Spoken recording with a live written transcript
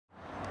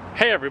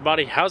Hey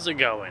everybody, how's it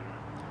going?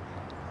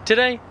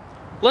 Today,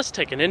 let's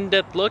take an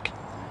in-depth look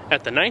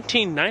at the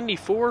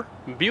 1994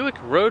 Buick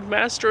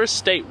Roadmaster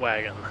Estate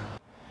Wagon.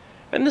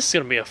 And this is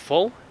going to be a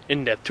full,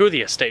 in-depth tour of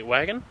the Estate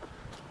Wagon.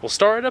 We'll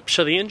start it up,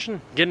 show the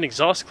engine, get an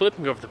exhaust clip,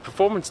 and go over the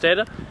performance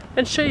data,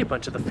 and show you a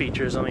bunch of the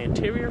features on the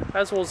interior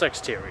as well as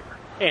exterior.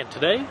 And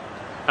today,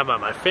 I'm at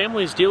my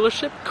family's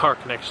dealership, Car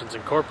Connections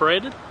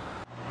Incorporated,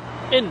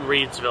 in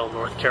Reidsville,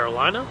 North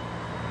Carolina.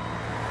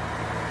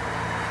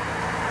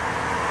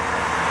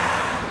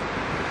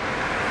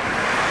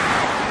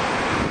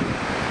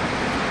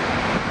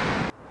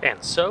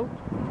 And so,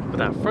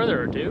 without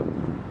further ado,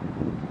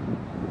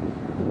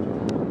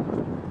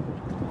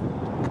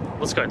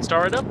 let's go ahead and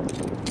start it up,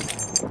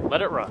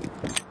 let it run.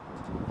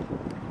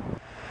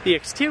 The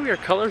exterior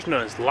color is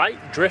known as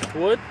light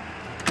driftwood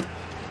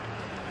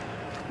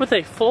with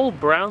a full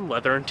brown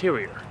leather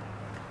interior.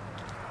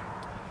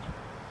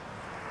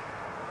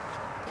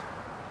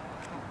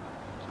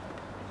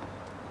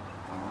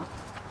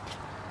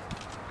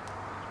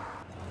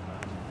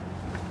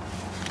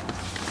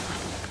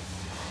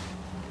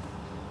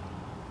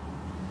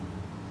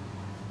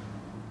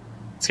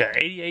 It's got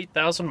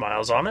 88,000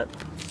 miles on it.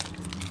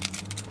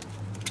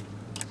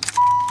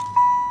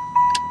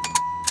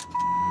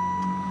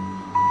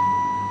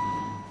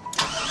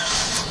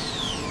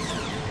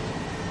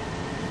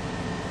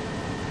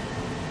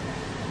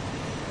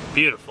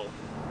 Beautiful.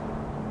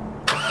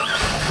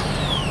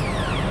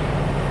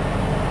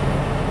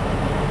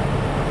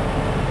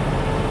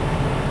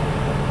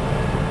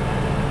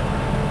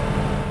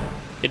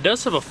 It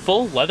does have a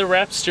full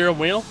leather-wrapped steering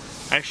wheel.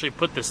 I actually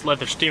put this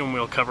leather steering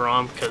wheel cover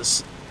on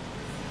because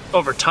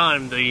over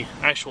time the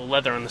actual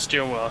leather in the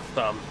steering wheel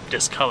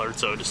discolored,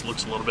 so it just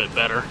looks a little bit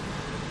better.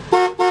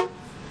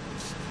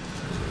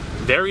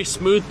 Very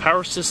smooth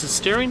power assisted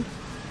steering.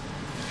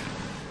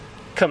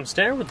 Comes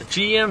standard with the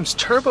GM's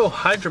Turbo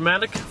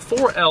Hydromatic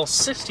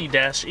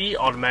 4L60-E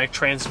automatic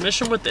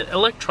transmission with the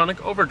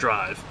electronic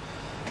overdrive.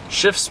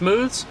 Shift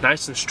smooths,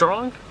 nice and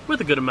strong,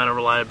 with a good amount of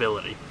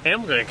reliability.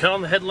 And we're going to cut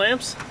on the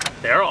headlamps.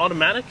 They are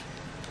automatic,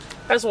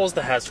 as well as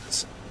the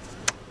hazards.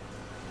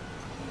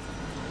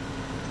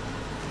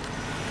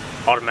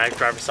 Automatic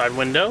driver's side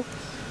window.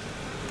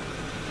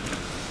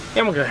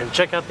 And we'll go ahead and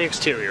check out the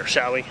exterior,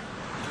 shall we?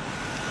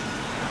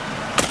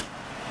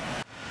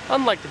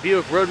 Unlike the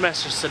Buick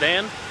Roadmaster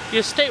sedan, the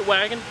Estate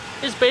Wagon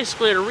is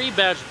basically a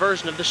rebadged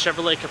version of the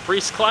Chevrolet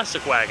Caprice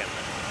Classic Wagon,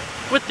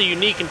 with the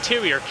unique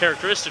interior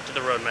characteristic to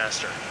the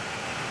Roadmaster.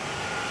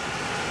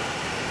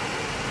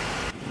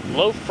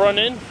 Low front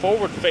end,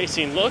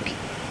 forward-facing look,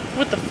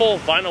 with the full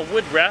vinyl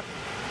wood wrap,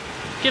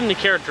 giving the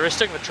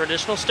characteristic of a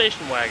traditional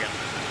station wagon.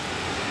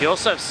 You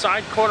also have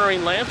side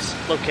cornering lamps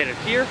located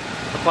here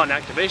upon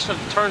activation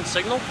of the turn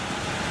signal,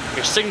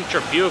 your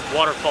signature Buick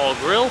waterfall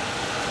grille,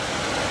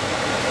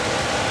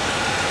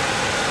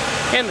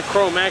 and the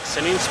chrome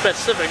accenting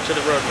specific to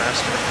the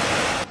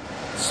Roadmaster.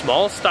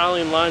 Small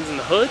styling lines in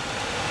the hood,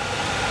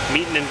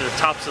 meeting into the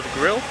tops of the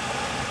grille.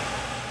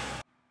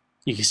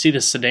 You can see the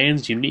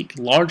sedan's unique,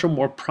 larger,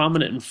 more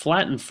prominent and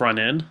flattened front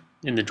end.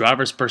 In the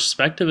driver's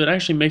perspective, it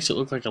actually makes it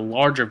look like a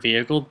larger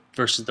vehicle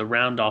versus the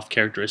round-off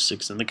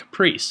characteristics in the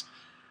Caprice.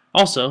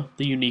 Also,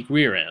 the unique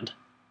rear end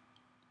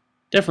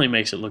definitely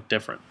makes it look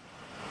different.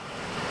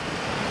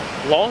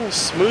 Long,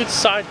 smooth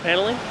side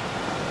paneling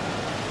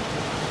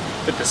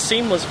with the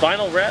seamless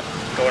vinyl wrap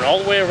going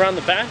all the way around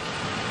the back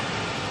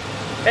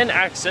and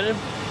accented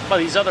by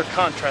these other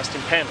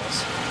contrasting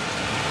panels.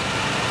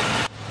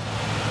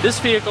 This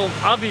vehicle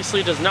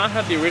obviously does not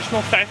have the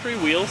original factory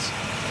wheels.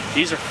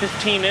 These are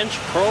 15-inch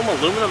chrome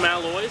aluminum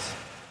alloys.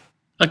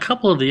 A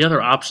couple of the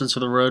other options for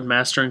the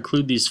Roadmaster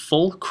include these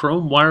full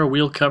chrome wire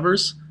wheel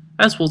covers,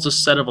 as well as a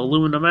set of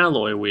aluminum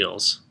alloy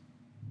wheels.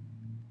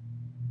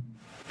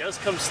 It does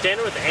come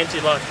standard with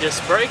anti-lock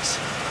disc brakes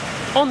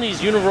on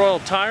these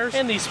Uniroyal tires,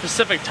 and these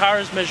specific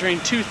tires measuring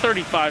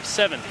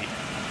 235/70.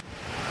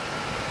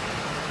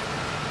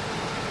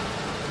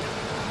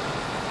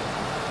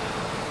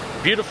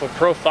 Beautiful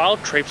profile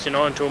traipsing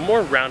onto a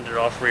more rounded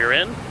off rear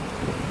end.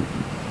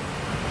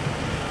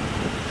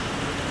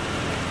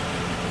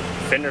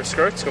 Fender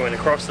skirts going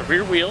across the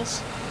rear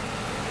wheels.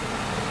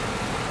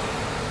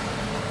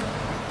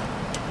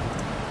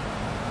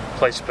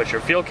 Place to put your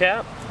fuel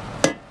cap.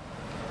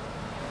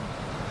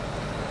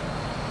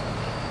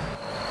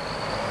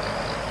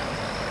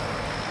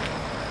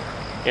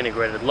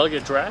 Integrated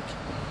luggage rack.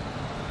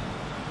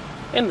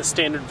 And the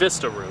standard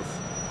Vista roof.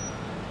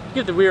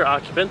 Give the rear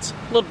occupants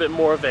a little bit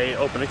more of an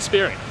open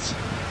experience.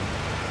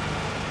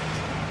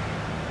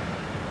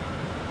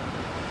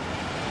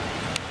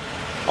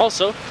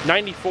 Also,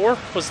 94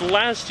 was the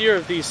last year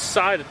of these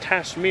side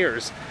attached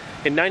mirrors.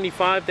 In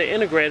 95, they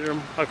integrated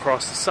them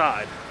across the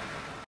side,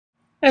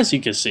 as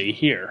you can see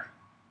here.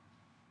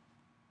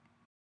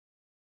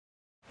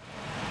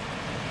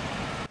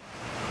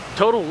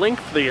 Total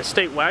length for the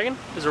Estate Wagon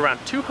is around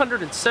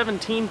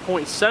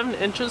 217.7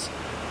 inches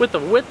with a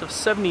width of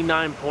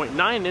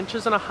 79.9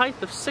 inches and a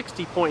height of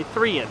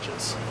 60.3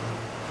 inches,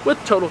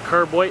 with total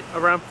curb weight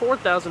around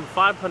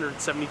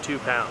 4,572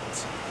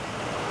 pounds.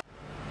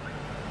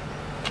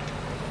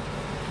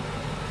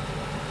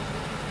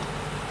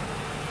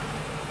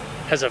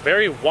 Has a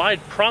very wide,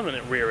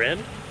 prominent rear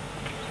end.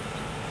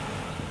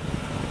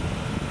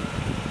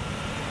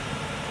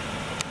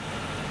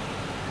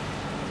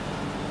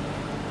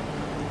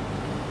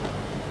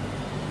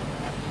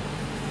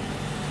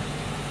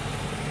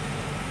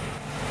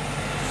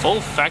 Full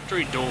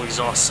factory dual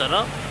exhaust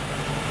setup.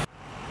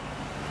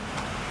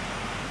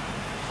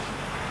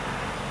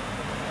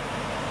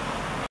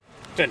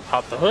 Then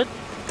pop the hood.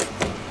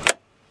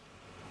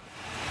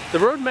 The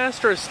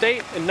Roadmaster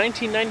Estate in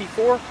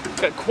 1994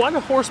 got quite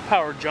a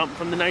horsepower jump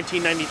from the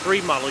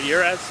 1993 model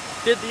year, as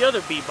did the other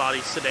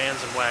B-body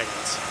sedans and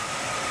wagons.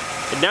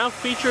 It now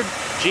featured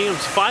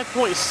GM's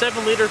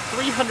 5.7-liter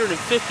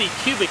 350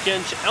 cubic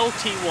inch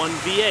LT1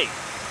 V8,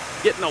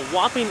 getting a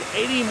whopping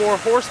 80 more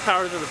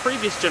horsepower than the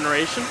previous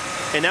generation,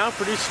 and now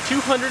produced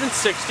 260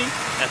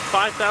 at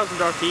 5,000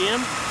 RPM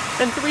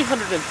and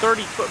 330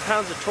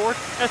 foot-pounds of torque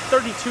at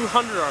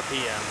 3,200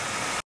 RPM.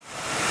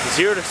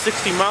 0 to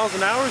 60 miles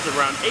an hour is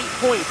around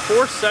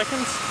 8.4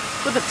 seconds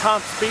with a top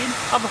speed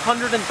of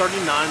 139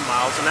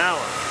 miles an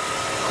hour.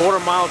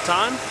 Quarter mile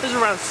time is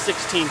around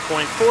 16.4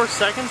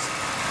 seconds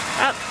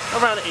at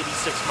around 86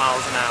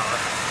 miles an hour.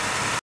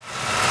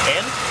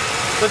 And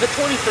with a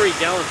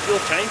 23-gallon fuel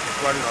tank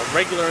running on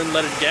regular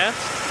unleaded gas,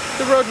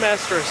 the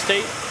Roadmaster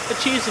Estate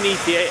achieves an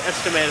EPA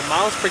estimated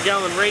miles per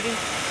gallon rating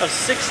of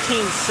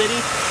 16 city,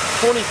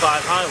 25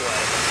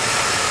 highway.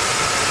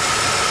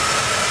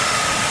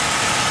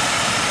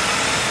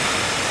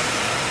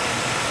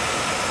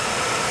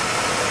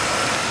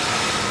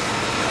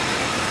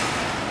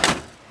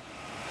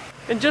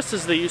 And just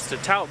as they used to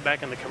tout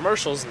back in the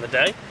commercials in the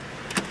day,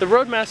 the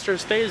Roadmaster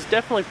Estate is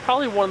definitely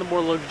probably one of the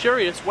more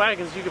luxurious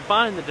wagons you could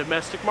buy in the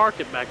domestic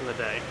market back in the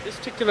day. This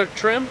particular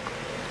trim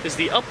is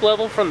the up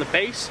level from the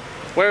base,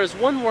 whereas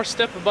one more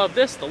step above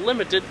this, the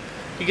Limited,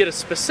 you get a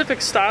specific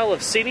style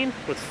of seating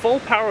with full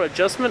power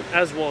adjustment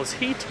as well as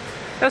heat.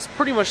 That's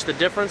pretty much the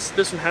difference.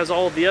 This one has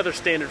all of the other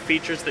standard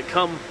features that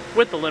come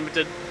with the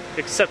Limited,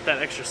 except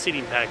that extra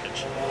seating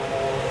package.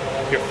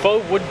 Your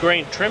faux wood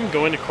grain trim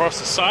going across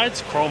the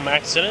sides, chrome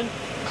accented,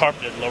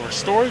 carpeted lower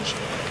storage,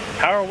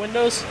 power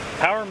windows,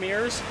 power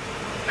mirrors,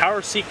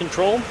 power seat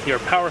control, your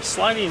power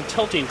sliding and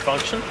tilting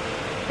function,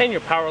 and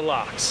your power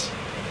locks.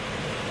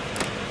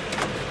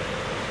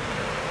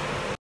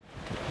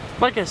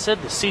 Like I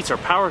said, the seats are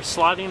power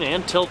sliding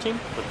and tilting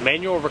with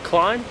manual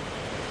recline.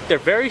 They're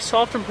very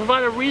soft and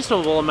provide a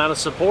reasonable amount of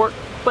support,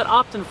 but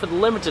opting for the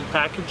Limited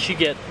package you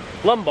get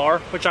lumbar,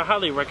 which I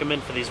highly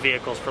recommend for these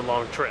vehicles for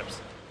long trips.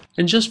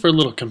 And just for a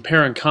little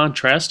compare and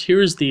contrast,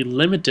 here is the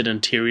Limited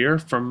interior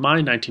from my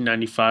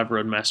 1995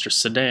 Roadmaster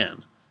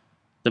sedan.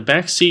 The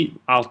back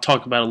seat, I'll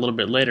talk about a little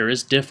bit later,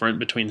 is different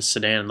between the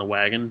sedan and the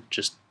wagon,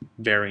 just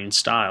varying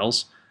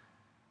styles.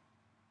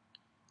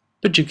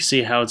 But you can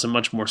see how it's a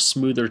much more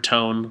smoother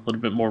tone, a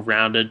little bit more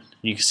rounded, and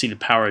you can see the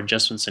power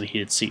adjustments and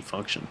heated seat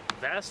function.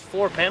 Vast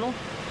floor panel,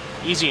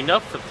 easy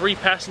enough for 3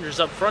 passengers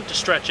up front to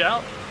stretch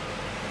out.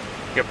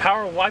 Your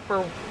power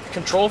wiper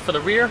control for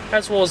the rear,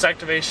 as well as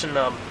activation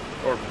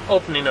or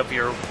opening of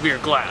your rear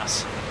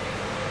glass.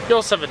 You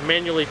also have a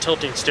manually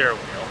tilting steering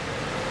wheel.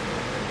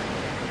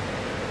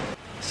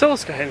 So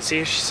let's go ahead and see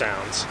how she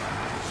sounds.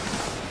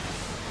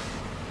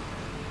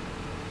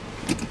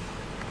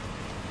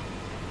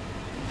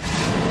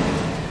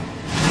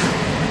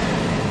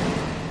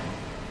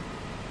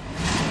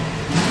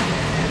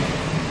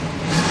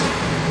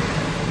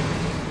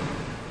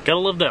 Gotta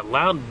love that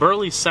loud,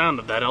 burly sound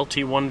of that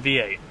LT1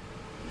 V8.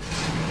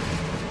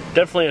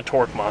 Definitely a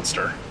torque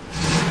monster.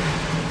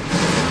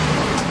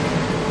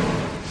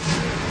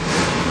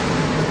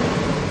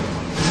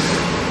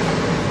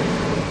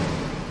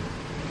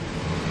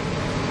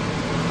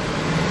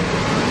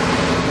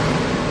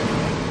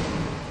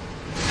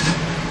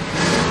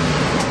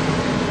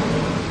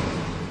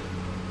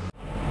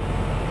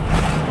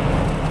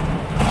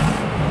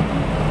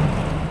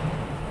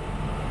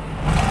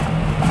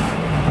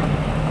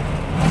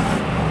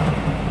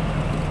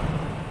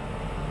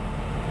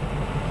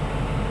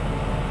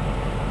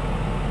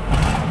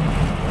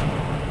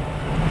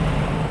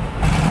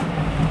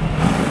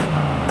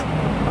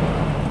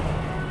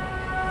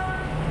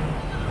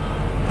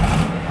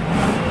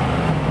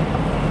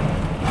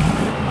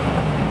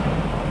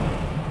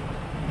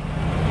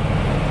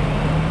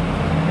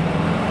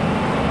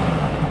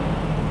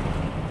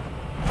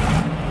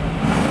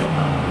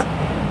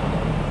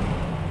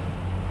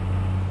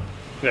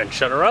 Go ahead and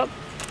shut her up.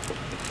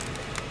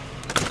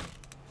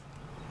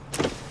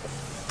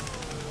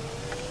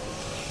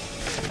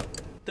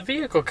 The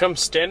vehicle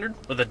comes standard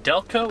with a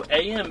Delco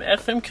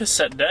AM/FM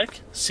cassette deck.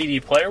 CD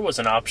player was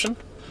an option.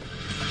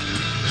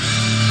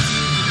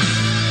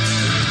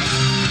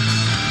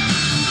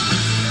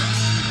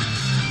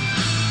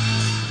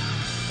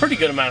 Pretty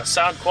good amount of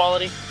sound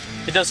quality.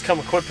 It does come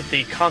equipped with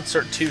the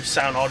Concert 2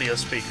 sound audio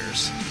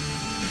speakers.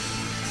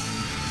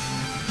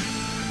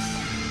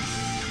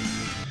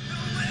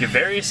 Your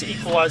various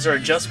equalizer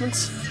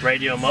adjustments,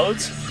 radio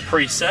modes,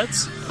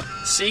 presets,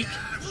 seek,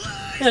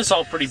 and it's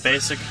all pretty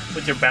basic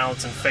with your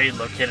balance and fade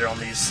located on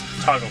these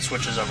toggle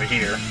switches over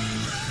here.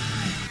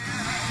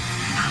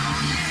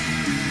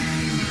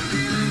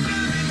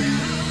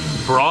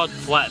 broad,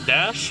 flat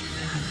dash.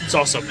 It's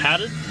also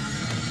padded.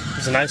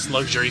 It's a nice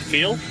luxury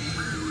feel.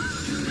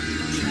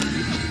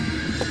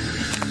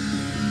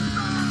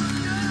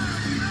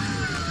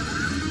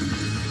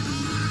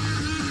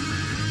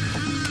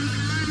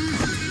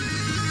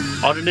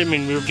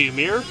 Auto-dimming rearview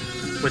mirror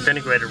with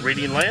integrated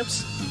reading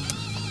lamps.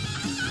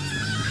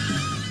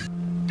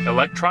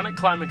 Electronic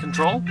climate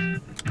control.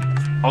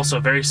 Also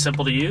very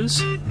simple to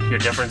use. Your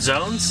different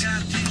zones.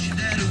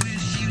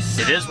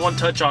 It is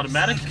one-touch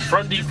automatic.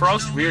 Front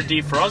defrost, rear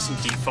defrost, and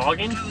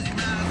defogging.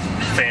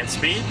 Fan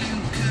speed.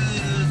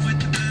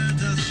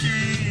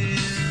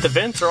 The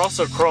vents are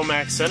also chrome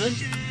accented.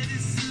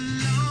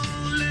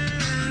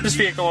 This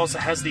vehicle also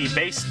has the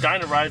base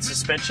Dynaride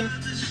suspension,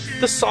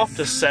 the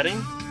softest setting,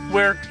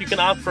 where you can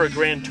opt for a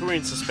Grand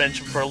Touring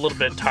suspension for a little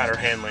bit tighter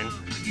handling.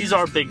 These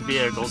are big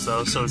vehicles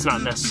though, so it's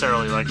not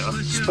necessarily like a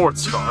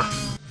sports car.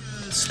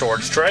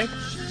 Storage tray,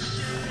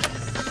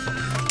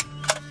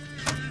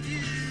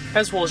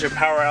 as well as your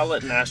power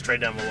outlet and ashtray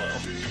down below.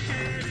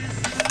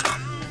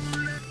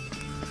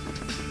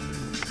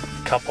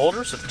 Cup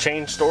holders with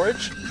chain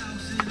storage,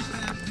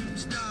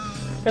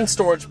 and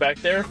storage back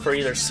there for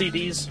either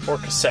CDs or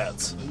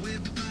cassettes.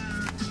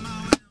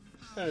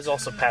 And there's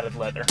also padded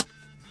leather.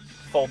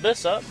 Fold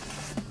this up,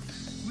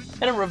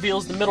 and it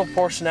reveals the middle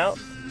portion out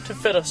to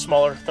fit a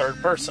smaller third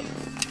person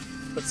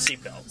with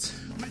seat belts.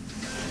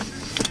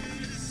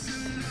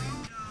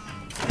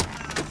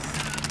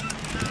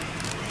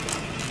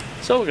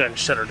 So we're going to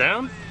shut her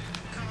down.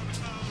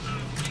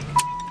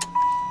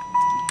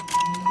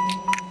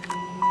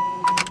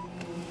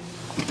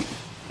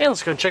 And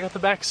let's go and check out the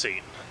back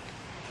seat.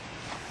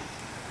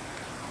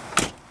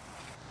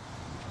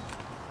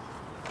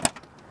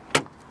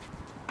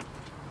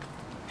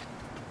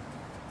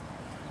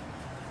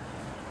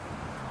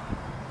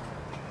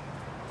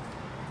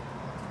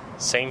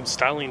 Same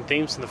styling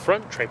themes in the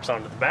front, drapes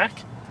onto the back.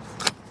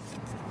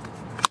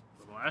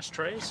 Little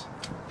ashtrays.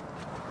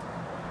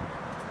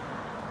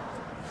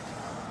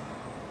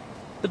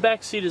 The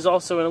back seat is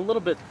also in a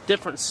little bit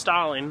different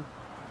styling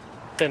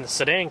than the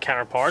sedan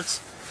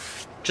counterparts,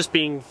 just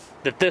being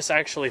that this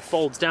actually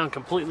folds down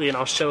completely, and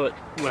I'll show it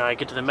when I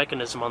get to the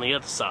mechanism on the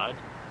other side.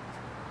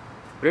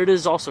 But it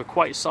is also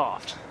quite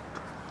soft.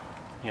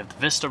 You have the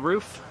Vista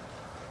roof.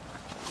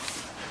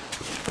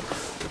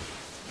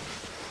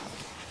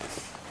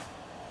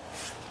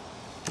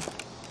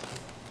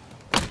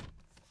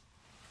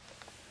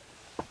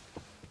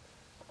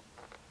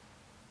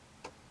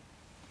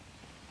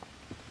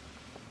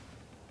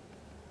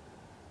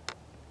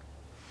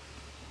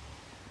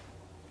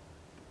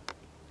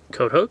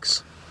 Coat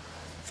hooks,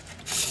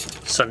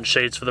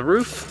 sunshades for the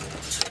roof,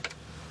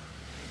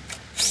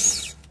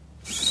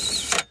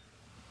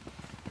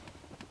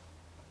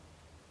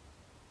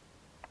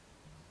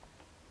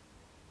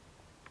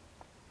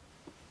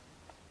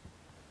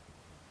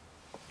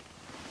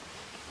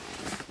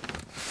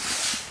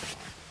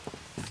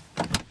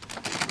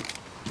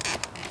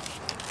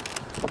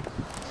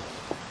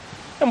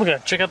 and we're going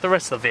to check out the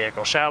rest of the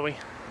vehicle, shall we?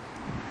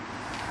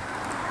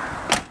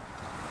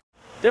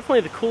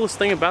 Definitely the coolest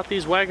thing about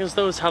these wagons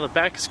though is how the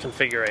back is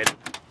configured.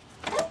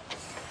 I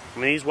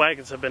mean, these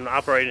wagons have been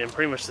operating in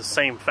pretty much the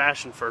same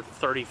fashion for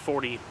 30,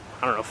 40,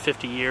 I don't know,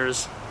 50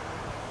 years.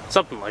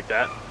 Something like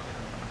that.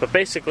 But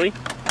basically,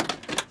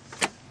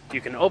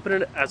 you can open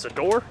it as a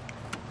door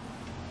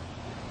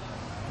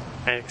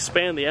and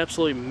expand the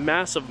absolutely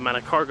massive amount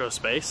of cargo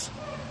space.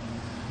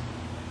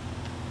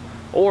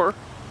 Or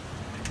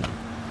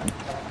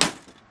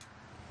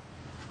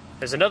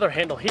there's another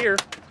handle here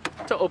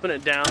to open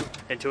it down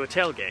into a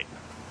tailgate.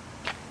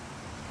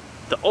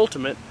 The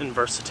ultimate in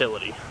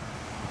versatility.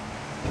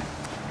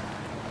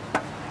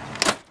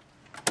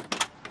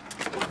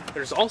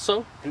 There's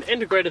also an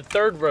integrated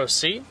third row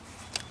seat.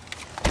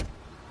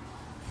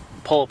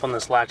 Pull up on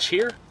this latch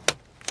here,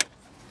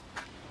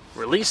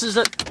 releases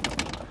it,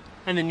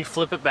 and then you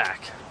flip it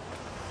back.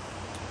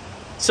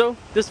 So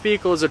this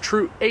vehicle is a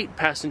true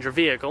 8-passenger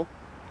vehicle,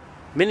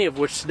 many of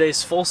which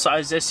today's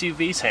full-size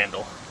SUVs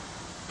handle.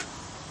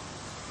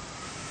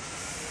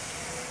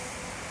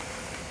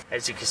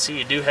 As you can see,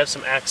 you do have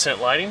some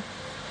accent lighting,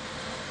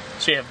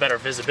 so you have better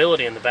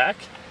visibility in the back.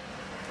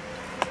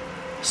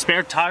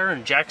 Spare tire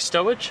and jack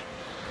stowage.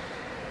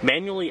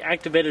 Manually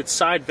activated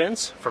side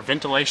vents for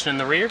ventilation in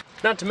the rear.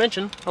 Not to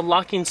mention a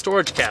locking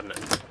storage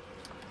cabinet.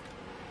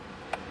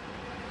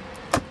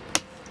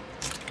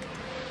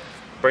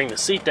 Bring the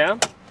seat down.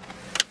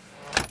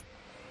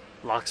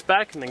 Locks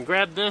back, and then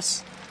grab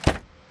this,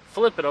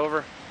 flip it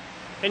over,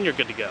 and you're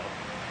good to go.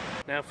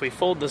 Now if we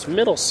fold this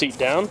middle seat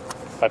down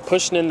by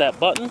pushing in that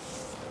button,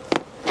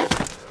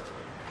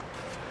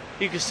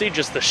 you can see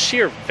just the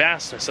sheer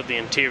vastness of the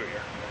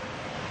interior.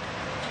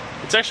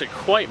 It's actually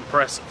quite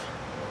impressive.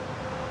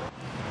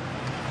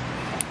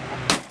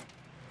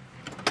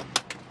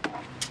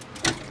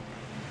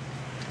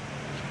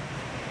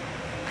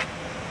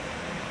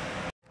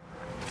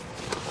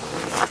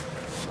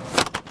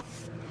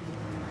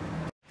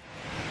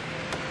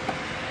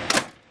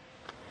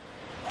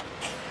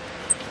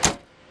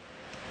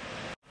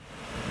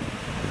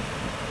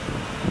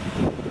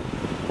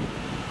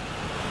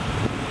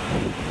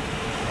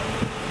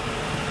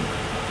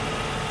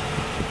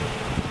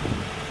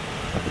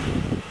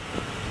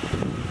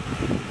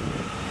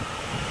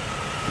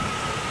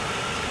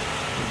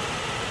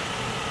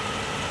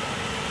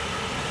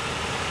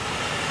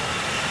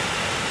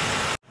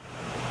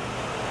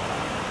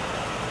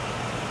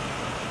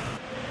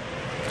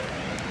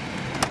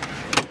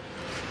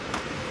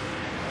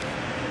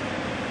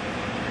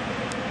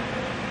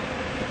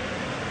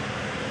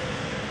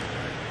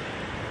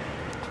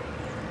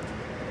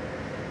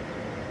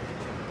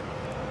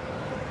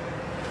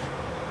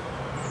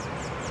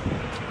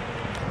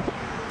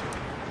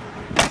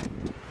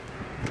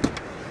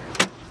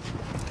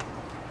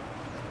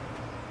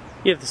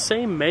 You have the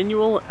same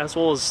manual as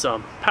well as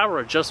power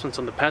adjustments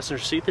on the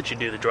passenger seat that you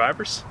do the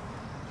driver's.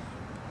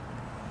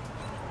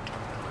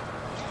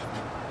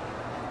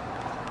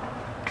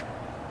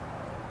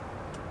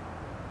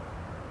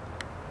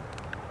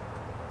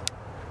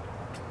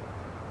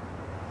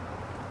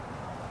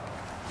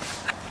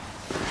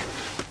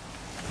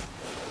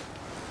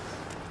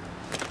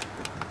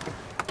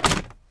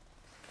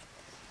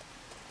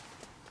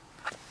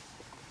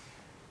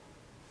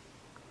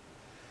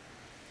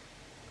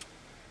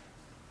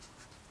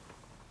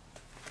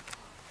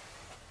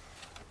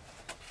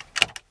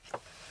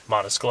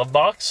 Modest glove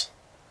box,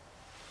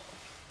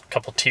 a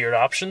couple tiered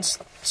options,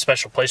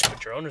 special place to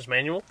put your owner's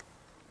manual.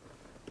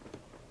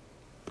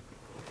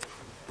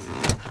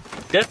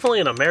 Definitely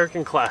an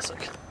American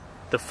classic,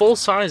 the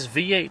full-size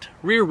V8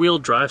 rear-wheel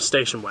drive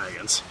station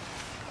wagons.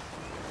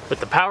 With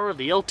the power of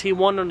the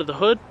LT1 under the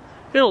hood,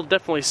 it'll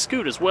definitely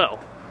scoot as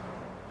well.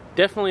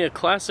 Definitely a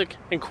classic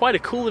and quite a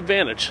cool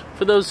advantage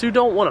for those who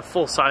don't want a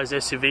full-size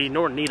SUV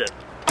nor need it.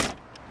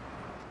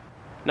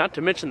 Not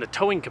to mention the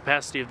towing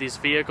capacity of these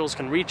vehicles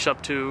can reach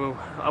up to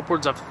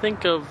upwards, I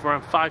think, of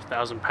around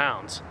 5,000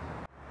 pounds.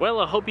 Well,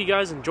 I hope you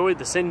guys enjoyed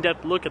this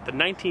in-depth look at the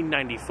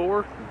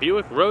 1994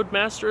 Buick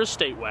Roadmaster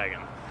Estate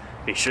Wagon.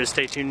 Be sure to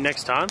stay tuned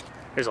next time.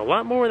 There's a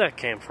lot more where that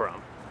came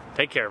from.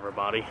 Take care,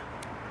 everybody.